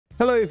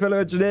Hello fellow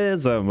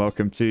engineers and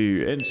welcome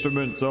to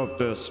Instruments of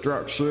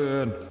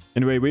Destruction.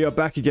 Anyway, we are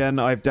back again.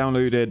 I've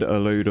downloaded a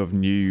load of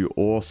new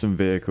awesome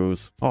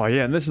vehicles. Oh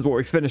yeah, and this is what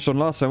we finished on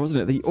last time,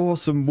 wasn't it? The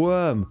awesome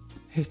worm.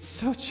 It's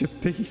such a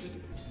beast.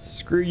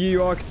 Screw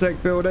you,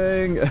 architect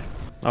building.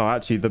 Oh,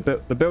 actually, the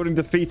building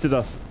defeated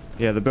us.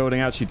 Yeah, the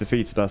building actually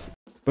defeated us.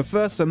 But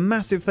first, a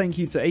massive thank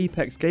you to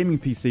Apex Gaming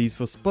PCs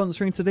for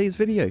sponsoring today's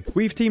video.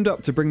 We've teamed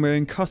up to bring my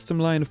own custom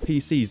line of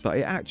PCs that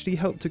I actually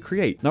helped to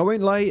create. Now, I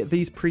won't lie,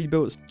 these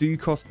pre-builts do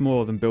cost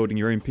more than building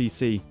your own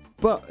PC,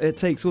 but it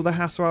takes all the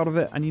hassle out of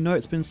it and you know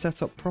it's been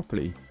set up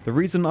properly. The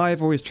reason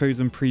I've always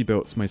chosen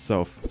pre-builts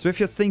myself. So if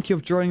you're thinking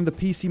of joining the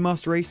PC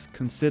Master Race,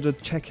 consider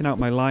checking out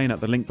my line at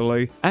the link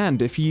below.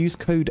 And if you use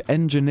code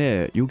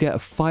ENGINEER, you'll get a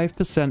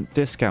 5%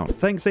 discount.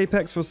 Thanks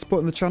Apex for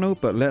supporting the channel,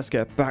 but let's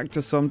get back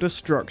to some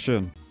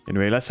destruction.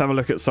 Anyway, let's have a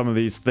look at some of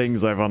these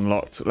things I've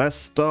unlocked. Let's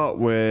start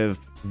with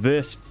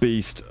this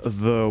beast,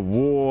 the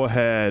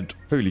Warhead.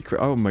 Holy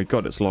crap. Oh my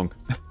god, it's long.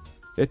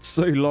 It's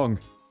so long.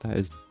 That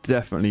is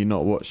definitely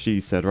not what she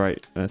said.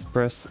 Right, let's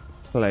press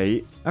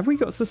play. Have we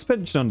got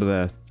suspension under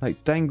there?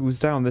 Like dangles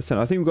down this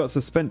end. I think we've got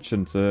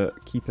suspension to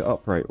keep it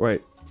upright.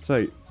 Wait,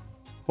 so...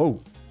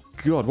 Oh,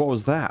 god, what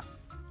was that?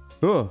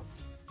 Oh.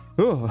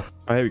 Oh,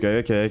 here we go.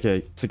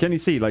 Okay. So can you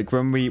see, like,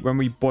 when we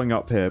boing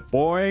up here,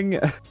 boing,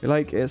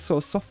 like, it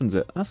sort of softens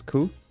it. That's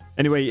cool.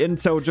 Anyway,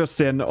 intel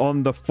just in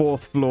on the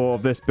 4th floor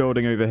of this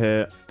building over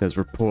here. There's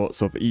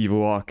reports of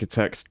evil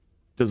architects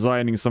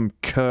designing some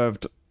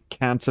curved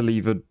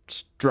cantilevered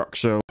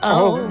structure.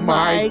 Oh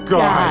my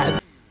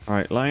god. All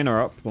right, line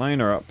her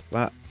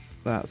up.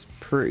 That's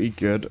pretty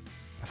good.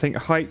 I think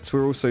heights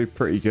were also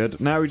pretty good.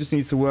 Now we just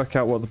need to work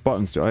out what the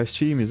buttons do. I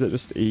assume, is it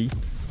just E?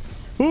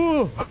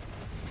 Oh!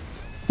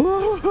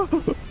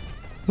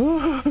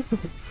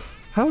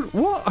 How?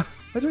 What?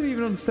 I don't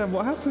even understand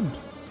what happened.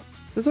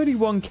 There's only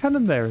one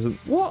cannon there, isn't?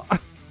 What?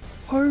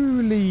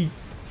 Holy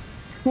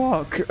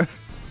fuck!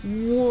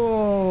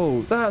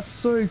 Whoa, that's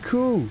so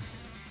cool.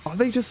 Are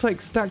they just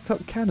like stacked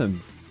up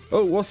cannons?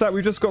 Oh, what's that?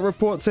 We just got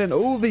reports in.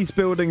 All these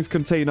buildings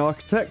contain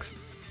architects.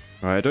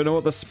 All right, I don't know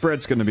what the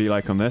spread's going to be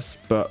like on this,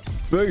 but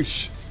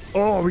boosh!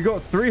 Oh, we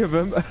got 3 of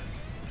them.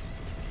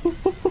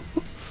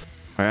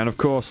 And of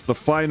course, the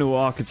final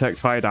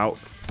architect's hideout.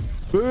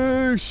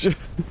 Boosh!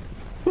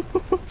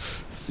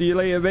 See you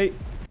later, mate.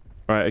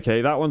 Right,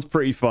 okay, that one's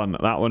pretty fun.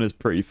 That one is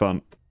pretty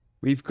fun.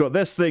 We've got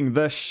this thing,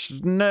 the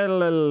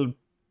Schneller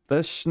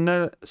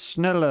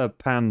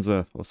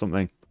Panzer or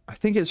something. I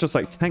think it's just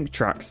like tank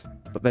tracks,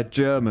 but they're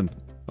German.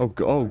 Oh,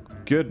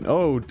 good.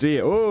 Oh,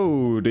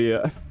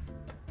 dear.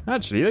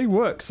 Actually, they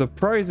work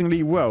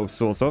surprisingly well,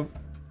 sort of. All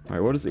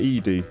right, what does E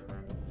do?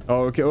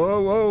 Oh, okay.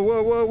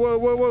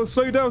 Whoa.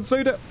 Slow down.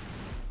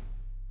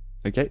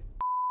 Okay.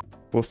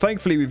 Well,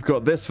 thankfully, we've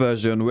got this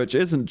version, which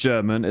isn't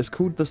German. It's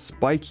called the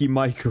Spiky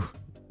Michael.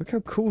 Look how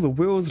cool the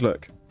wheels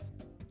look.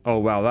 Oh,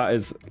 wow. That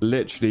is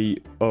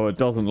literally... Oh, it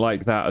doesn't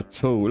like that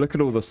at all. Look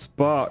at all the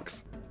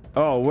sparks.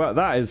 Oh, well,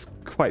 that is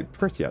quite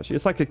pretty, actually.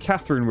 It's like a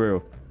Catherine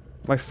wheel.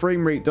 My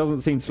frame rate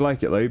doesn't seem to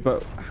like it, though.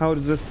 But how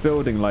does this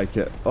building like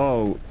it?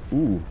 Oh,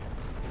 ooh.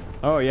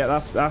 Oh, yeah,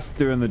 that's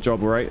doing the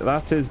job, right?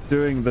 That is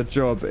doing the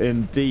job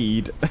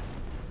indeed.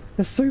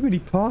 There's so many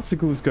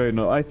particles going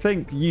on. I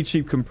think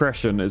YouTube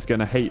compression is going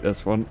to hate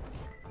this one.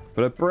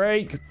 But a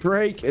brake.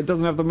 It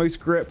doesn't have the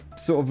most grip.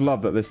 Sort of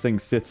love that this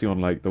thing's sitting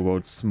on like the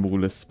world's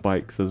smallest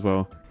spikes as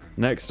well.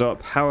 Next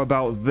up, how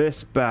about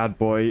this bad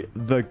boy,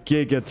 the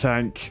Giga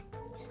Tank?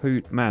 Oh,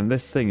 man,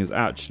 this thing is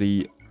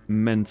actually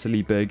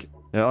mentally big.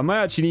 Yeah, I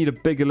might actually need a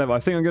bigger level. I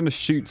think I'm going to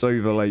shoot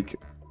over like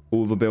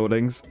all the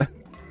buildings.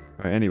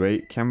 Right,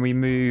 anyway, can we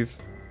move...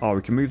 Oh,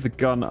 we can move the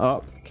gun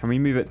up. Can we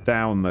move it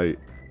down though?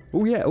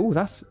 Oh, yeah. Oh,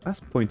 that's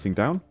pointing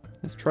down.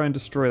 Let's try and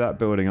destroy that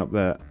building up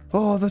there.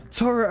 Oh, the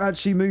turret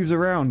actually moves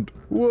around.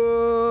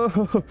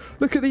 Whoa.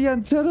 Look at the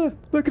antenna.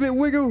 Look at it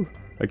wiggle.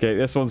 Okay,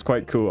 this one's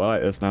quite cool. I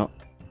like this now.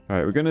 All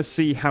right, we're going to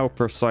see how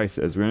precise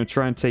it is. We're going to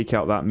try and take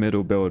out that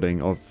middle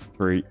building of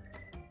 3.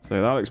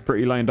 So that looks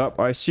pretty lined up.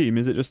 I assume,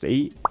 is it just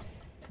E?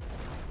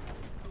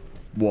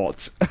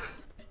 What?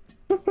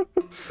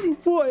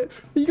 What?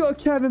 You got a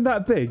cannon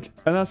that big?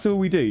 And that's all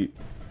we do?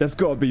 There's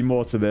got to be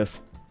more to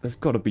this. There's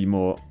got to be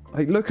more.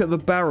 Like, look at the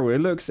barrel. It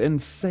looks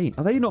insane.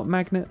 Are they not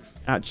magnets?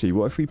 Actually,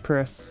 what if we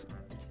press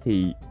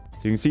T?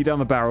 So you can see down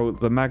the barrel,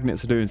 the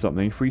magnets are doing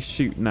something. If we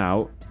shoot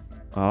now...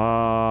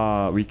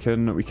 Ah, we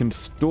can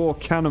store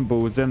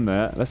cannonballs in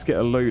there. Let's get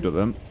a load of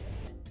them.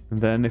 And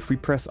then if we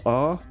press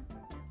R...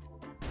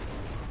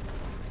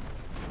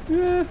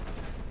 Yeah.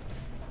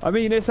 I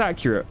mean, it's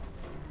accurate.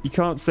 You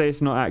can't say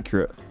it's not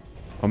accurate.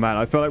 Oh, man,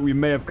 I feel like we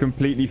may have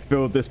completely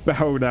filled this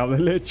barrel now. They're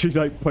literally,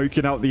 like,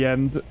 poking out the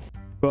end.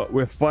 But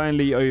we're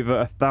finally over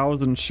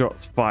 1,000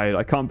 shots fired.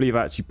 I can't believe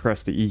I actually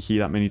pressed the E key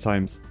that many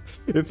times.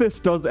 If this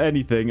does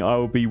anything, I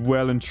will be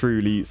well and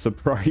truly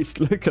surprised.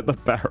 Look at the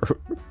barrel.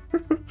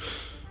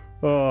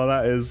 Oh,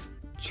 that is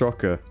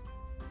chocker.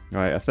 All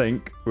right, I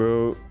think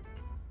we'll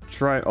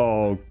try...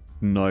 Oh,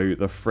 no,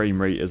 the frame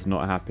rate is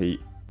not happy.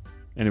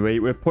 Anyway,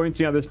 we're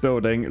pointing at this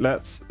building.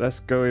 Let's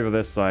go over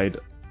this side.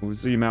 We'll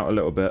zoom out a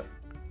little bit.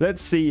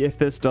 Let's see if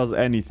this does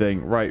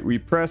anything. Right, we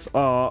press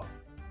R.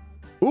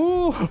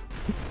 Ooh!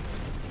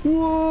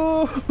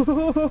 Whoa!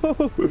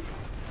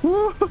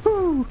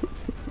 Whoa!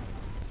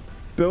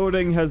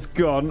 Building has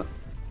gone.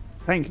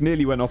 Tank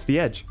nearly went off the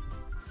edge.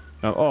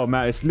 Oh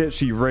man, it's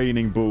literally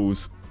raining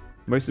balls.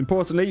 Most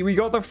importantly, we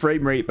got the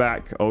frame rate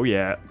back. Oh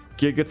yeah.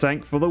 Giga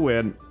tank for the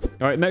win.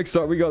 All right, next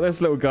up we got this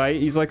little guy.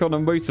 He's like on a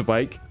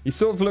motorbike. He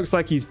sort of looks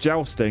like he's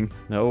jousting.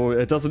 No,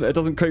 it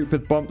doesn't cope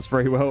with bumps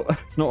very well.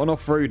 It's not an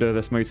off-roader,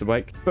 this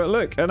motorbike. But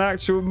look, an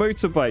actual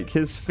motorbike.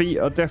 His feet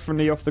are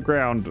definitely off the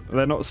ground.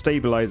 They're not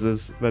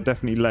stabilizers. They're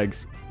definitely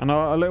legs. And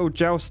our little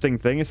jousting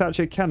thing is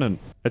actually a cannon.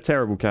 A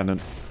terrible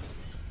cannon.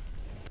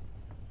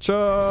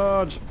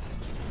 Charge!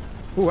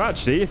 Oh,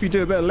 actually, if you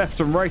do a bit of left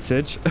and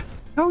rightage,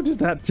 how did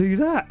that do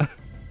that?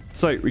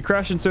 So we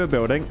crash into a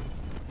building.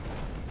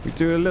 We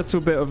do a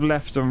little bit of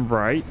left and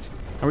right.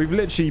 And we've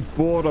literally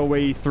bored our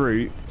way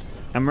through.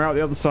 And we're out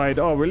the other side.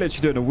 Oh, we're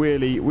literally doing a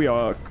wheelie. We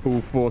are a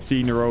cool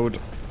 14-year-old.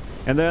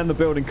 And then the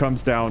building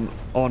comes down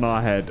on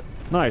our head.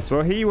 Nice.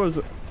 Well, he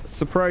was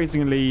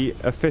surprisingly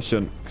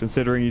efficient,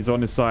 considering he's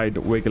on his side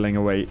wiggling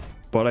away.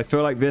 But I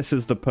feel like this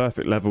is the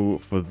perfect level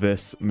for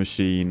this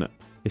machine.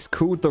 It's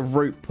called the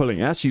rope pulling.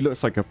 It actually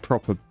looks like a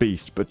proper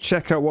beast, but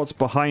check out what's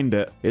behind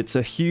it. It's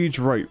a huge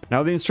rope.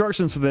 Now, the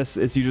instructions for this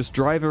is you just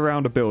drive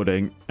around a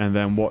building and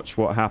then watch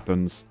what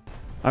happens.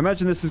 I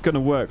imagine this is going to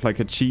work like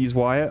a cheese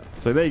wire.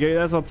 So there you go.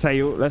 There's our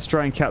tail. Let's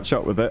try and catch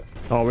up with it.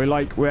 Oh, we're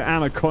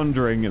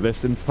anacondaing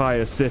this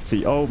entire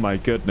city. Oh my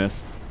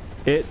goodness.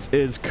 It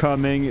is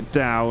coming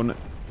down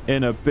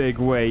in a big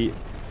way.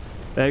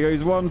 There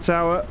goes one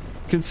tower.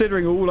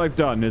 Considering all I've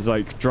done is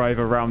like drive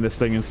around this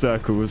thing in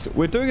circles,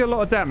 we're doing a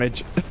lot of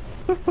damage.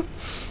 All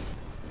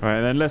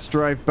right, then let's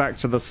drive back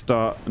to the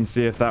start and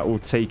see if that will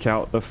take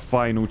out the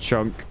final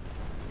chunk.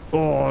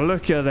 Oh,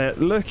 look at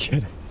it. Look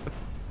at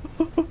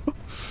it.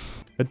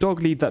 A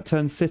dog lead that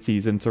turns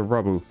cities into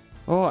rubble.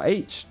 Oh,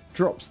 H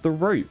drops the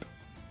rope.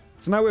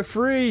 So now we're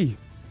free.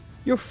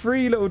 You're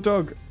free, little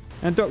dog.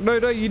 And dog, no,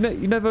 you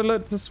never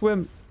learned to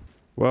swim.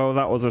 Well,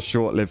 that was a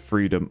short-lived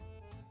freedom.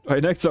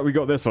 Alright, next up we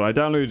got this one. I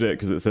downloaded it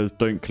because it says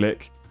don't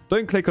click.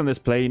 Don't click on this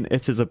plane.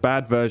 It is a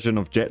bad version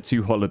of Jet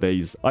 2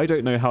 Holidays. I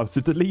don't know how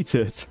to delete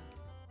it.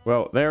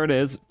 Well, there it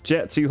is.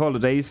 Jet 2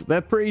 Holidays.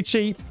 They're pretty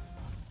cheap.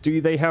 Do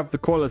they have the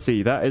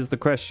quality? That is the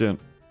question.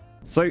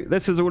 So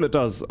this is all it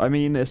does. I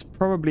mean, it's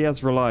probably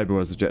as reliable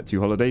as the Jet 2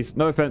 Holidays.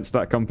 No offense to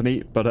that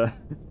company, but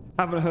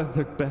haven't heard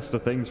the best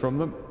of things from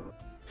them.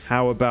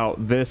 How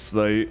about this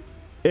though?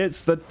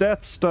 It's the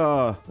Death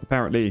Star,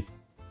 apparently.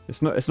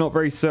 It's not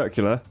very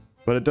circular.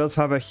 But it does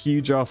have a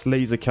huge-ass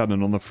laser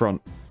cannon on the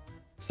front.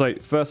 So,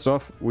 first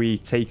off, we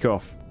take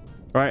off.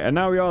 Right, and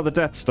now we are the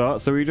Death Star.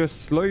 So we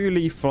just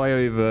slowly fly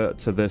over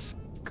to this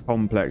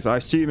complex. I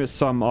assume it's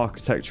some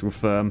architectural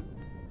firm.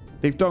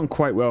 They've done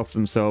quite well for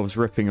themselves,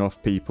 ripping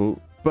off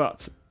people.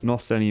 But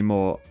not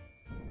anymore.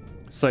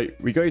 So,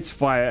 we go to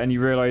fire and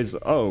you realize,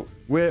 oh,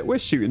 we're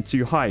shooting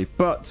too high.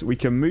 But we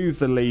can move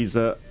the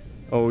laser.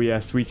 Oh,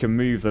 yes, we can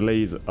move the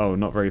laser. Oh,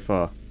 not very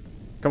far.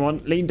 Come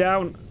on, lean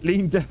down.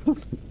 Lean down.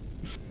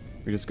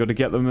 We just got to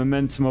get the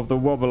momentum of the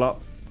wobble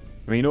up.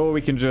 I mean, or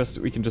we can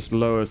just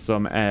lower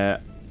some air.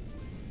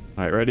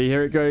 All right, ready?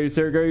 Here it goes.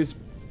 Here it goes.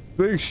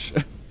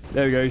 Boosh.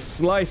 There we go.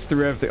 Slice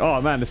through everything. Oh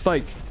man, it's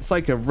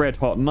like a red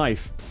hot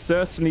knife.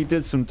 Certainly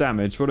did some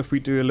damage. What if we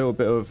do a little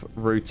bit of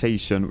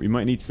rotation? We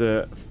might need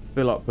to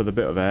fill up with a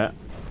bit of air.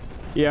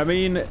 Yeah, I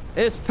mean,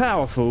 it's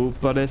powerful,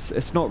 but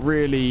it's not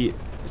really.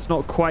 It's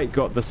not quite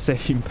got the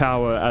same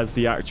power as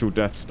the actual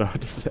Death Star,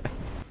 does it?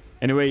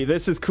 Anyway,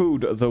 this is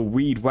called the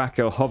Weed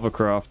Whacker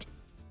Hovercraft,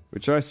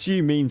 which I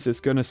assume means it's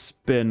going to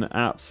spin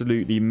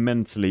absolutely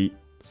mentally.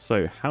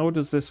 So how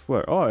does this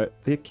work? Oh,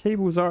 the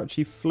cables are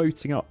actually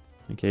floating up.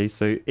 Okay,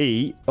 so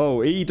E.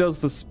 Oh, E does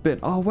the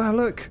spin. Oh, wow,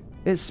 look.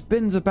 It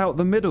spins about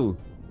the middle,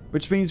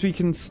 which means we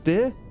can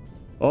steer.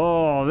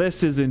 Oh,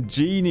 this is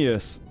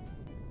ingenious.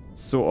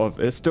 Sort of.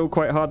 It's still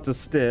quite hard to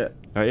steer.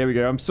 All right, here we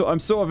go. I'm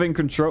sort of in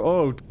control.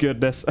 Oh,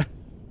 goodness.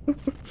 All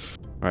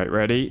right,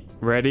 ready?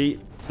 Ready?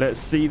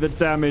 Let's see the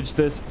damage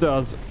this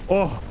does.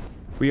 Oh,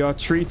 we are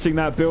treating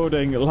that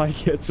building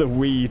like it's a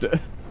weed.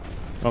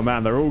 Oh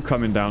man, they're all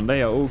coming down.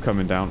 They are all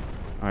coming down.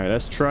 All right,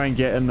 let's try and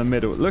get in the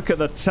middle. Look at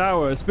the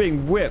tower. It's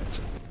being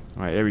whipped.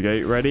 All right, here we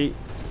go. Ready?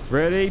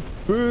 Ready?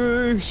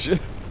 Boosh.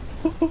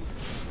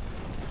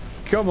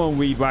 Come on,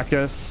 Weed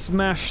Whacker.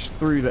 Smash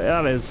through the...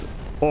 That is...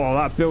 Oh,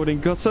 that building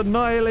got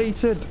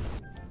annihilated.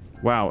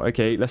 Wow,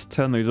 okay, let's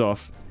turn those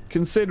off.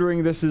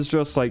 Considering this is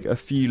just like a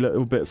few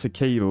little bits of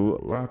cable.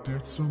 That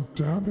did some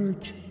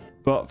damage.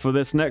 But for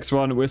this next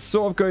one, we're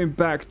sort of going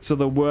back to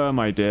the worm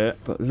idea.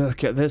 But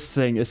look at this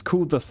thing. It's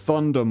called the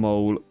Thunder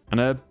Mole.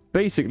 And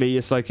basically,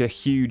 it's like a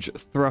huge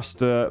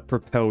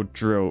thruster-propelled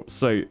drill.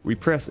 So we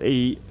press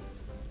E.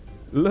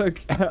 Look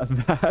at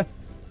that.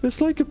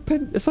 It's like a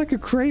pen. It's like a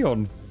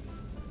crayon.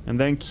 And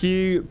then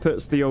Q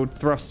puts the old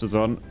thrusters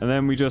on. And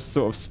then we just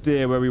sort of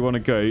steer where we want to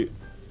go.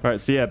 Right,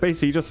 so yeah,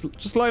 basically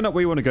just line up where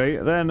you want to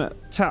go, then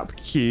tap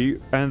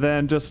Q, and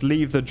then just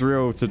leave the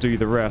drill to do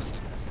the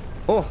rest.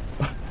 Oh!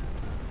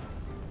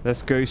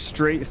 Let's go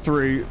straight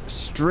through.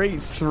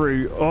 Straight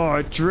through. Oh,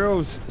 it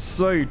drills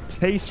so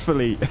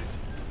tastefully.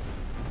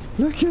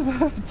 Look at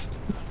that.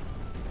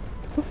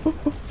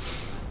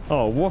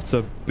 Oh, what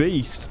a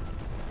beast.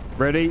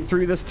 Ready?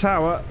 Through this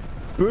tower.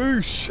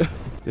 Boosh.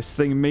 This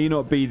thing may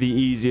not be the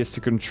easiest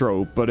to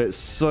control, but it's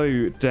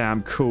so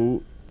damn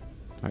cool.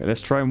 All right,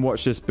 let's try and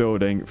watch this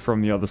building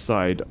from the other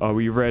side. Are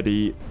we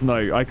ready?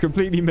 No, I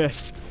completely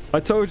missed. I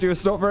told you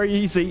it's not very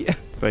easy.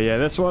 But yeah,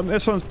 this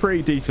one's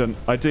pretty decent.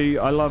 I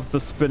love the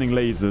spinning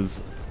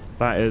lasers.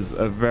 That is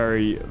a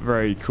very,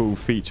 very cool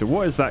feature.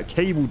 What is that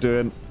cable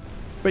doing?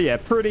 But yeah,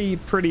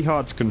 pretty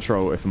hard to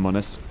control, if I'm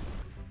honest.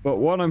 But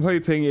what I'm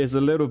hoping is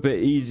a little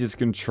bit easier to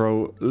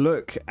control.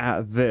 Look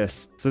at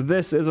this. So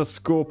this is a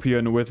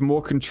Scorpion with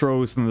more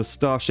controls than the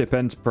Starship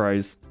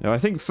Enterprise. Now, I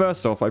think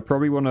first off, I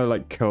probably want to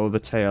like curl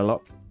the tail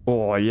up.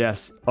 Oh,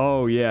 yes.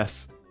 Oh,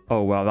 yes.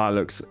 Oh, wow. That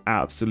looks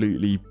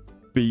absolutely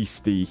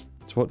beastie.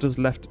 So what does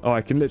left... Oh,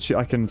 I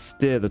can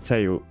steer the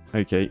tail.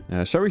 Okay.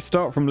 Shall we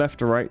start from left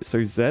to right?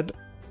 So Z.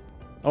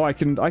 Oh, I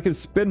can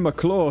spin my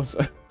claws.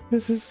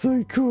 This is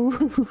so cool.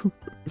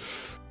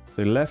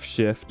 So left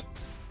shift.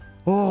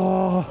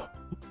 Oh,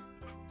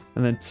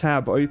 and then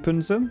tab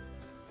opens them.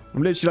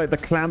 I'm literally like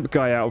the clamp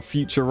guy out of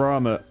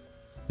Futurama.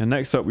 And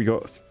next up we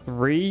got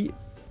 3.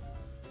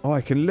 Oh,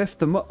 I can lift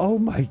them up. Oh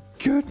my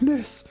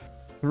goodness.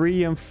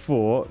 3 and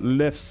 4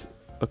 lifts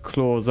the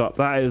claws up.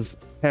 That is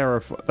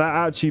terrifying. That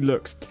actually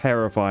looks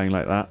terrifying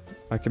like that.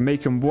 I can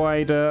make them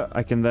wider.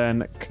 I can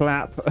then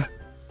clap. All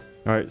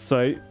right,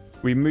 so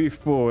we move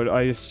forward.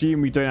 I assume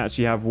we don't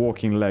actually have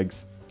walking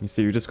legs. You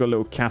see, we just got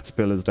little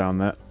caterpillars down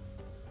there.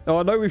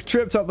 Oh no, we've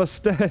tripped up the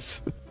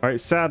stairs. All right,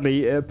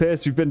 sadly, it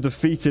appears we've been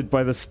defeated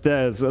by the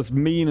stairs. As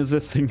mean as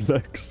this thing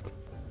looks.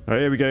 All right,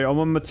 here we go. I'm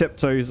on my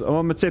tiptoes. I'm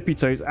on my tippy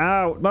toes.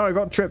 Ow! No, I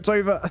got tripped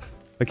over.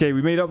 Okay,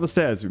 we made up the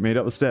stairs. We made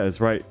up the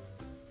stairs. Right.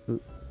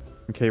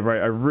 Okay,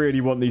 right. I really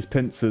want these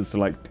pincers to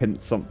like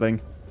pinch something.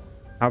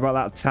 How about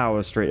that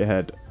tower straight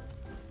ahead?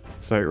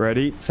 So,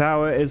 ready?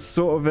 Tower is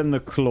sort of in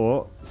the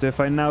claw. So if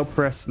I now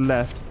press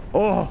left.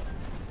 Oh!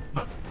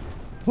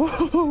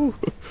 Oh!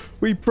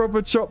 We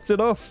proper chopped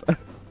it off.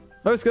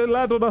 No, it's going to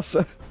land on us.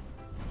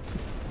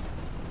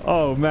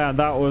 Oh, man.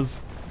 That was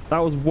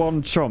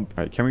one chomp.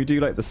 Right, can we do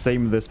like the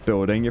same with this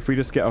building? If we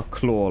just get our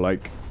claw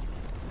like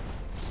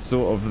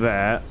sort of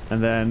there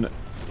and then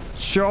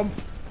chomp.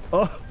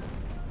 Oh,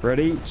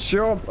 ready?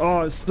 Chomp.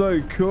 Oh, it's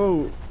so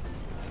cool.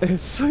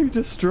 It's so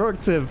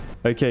destructive.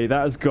 Okay,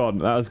 that has gone.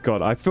 That has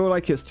gone. I feel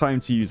like it's time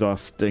to use our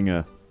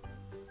stinger.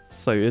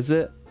 So is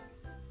it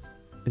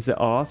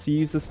R to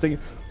use the stinger?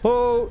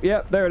 Oh,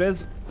 yeah, there it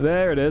is.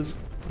 There it is.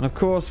 And of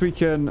course we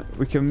can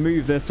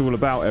move this all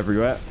about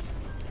everywhere,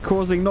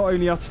 causing not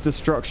only utter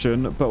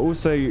destruction but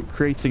also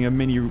creating a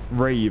mini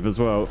rave as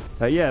well.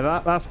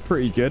 Yeah, that's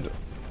pretty good.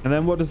 And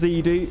then what does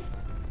he do?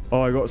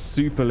 Oh, I got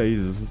super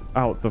lasers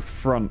out the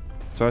front.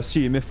 So I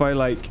assume if I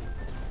like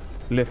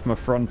lift my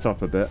front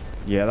up a bit.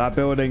 Yeah, that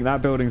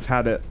building's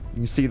had it.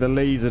 You can see the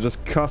laser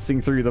just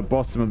cutting through the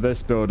bottom of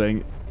this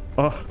building.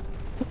 Oh.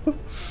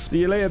 See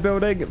you later,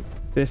 building.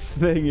 This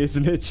thing is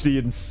literally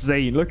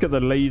insane. Look at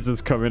the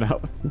lasers coming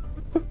out.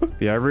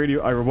 Yeah,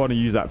 I want to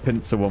use that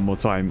pincer one more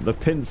time. The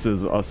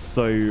pincers are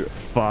so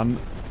fun.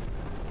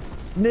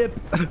 Nip.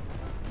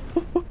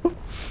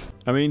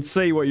 I mean,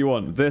 say what you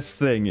want. This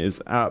thing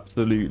is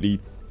absolutely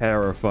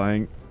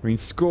terrifying. I mean,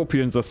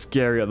 scorpions are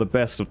scary at the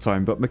best of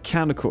time, but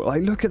mechanical.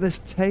 Like, look at this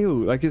tail.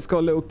 Like, it's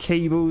got little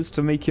cables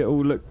to make it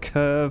all look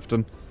curved.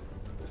 And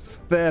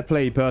fair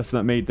play, person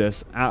that made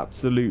this.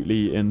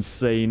 Absolutely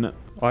insane.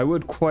 I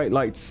would quite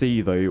like to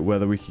see, though,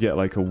 whether we could get,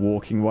 like, a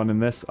walking one in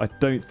this. I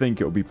don't think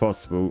it will be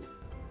possible.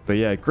 But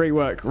yeah, great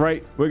work.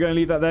 Right, we're going to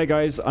leave that there,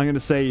 guys. I'm going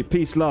to say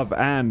peace, love,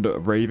 and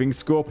raving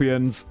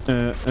scorpions.